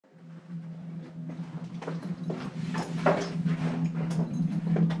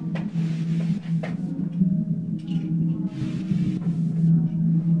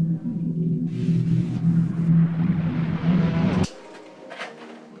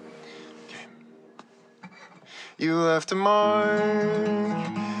You left a mark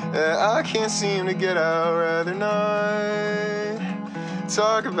that I can't seem to get out, rather not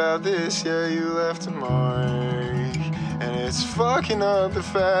talk about this. Yeah, you left a mark, and it's fucking up the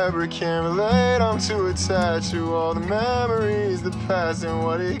fabric. Can't relate, I'm too attached to all the memories, the past, and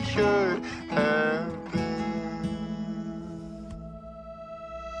what it could have been.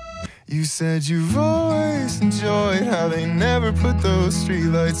 You said you've always enjoyed how they never put those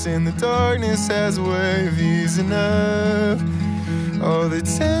streetlights in the darkness as a way of easing up all the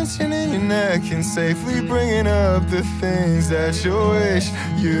tension in your neck and safely bringing up the things that you wish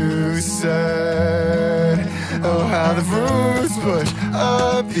you said. Oh, how the roots push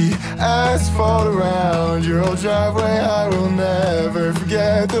up the asphalt around your old driveway. I will never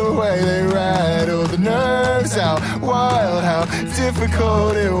forget the way they rattled the nerves out wild, how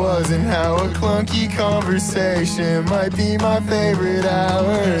difficult it was, and how a clunky conversation might be my favorite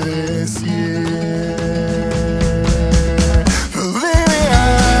hour this year.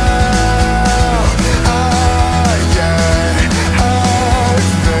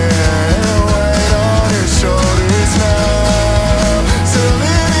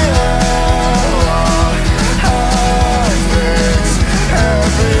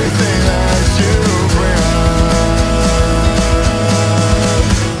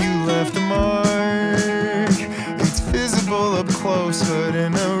 Up close, but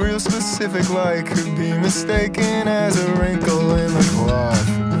in a real specific light, could be mistaken as a wrinkle in the cloth.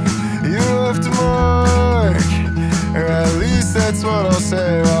 You left a mark, or at least that's what I'll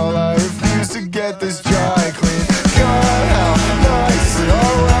say, while I refuse to get this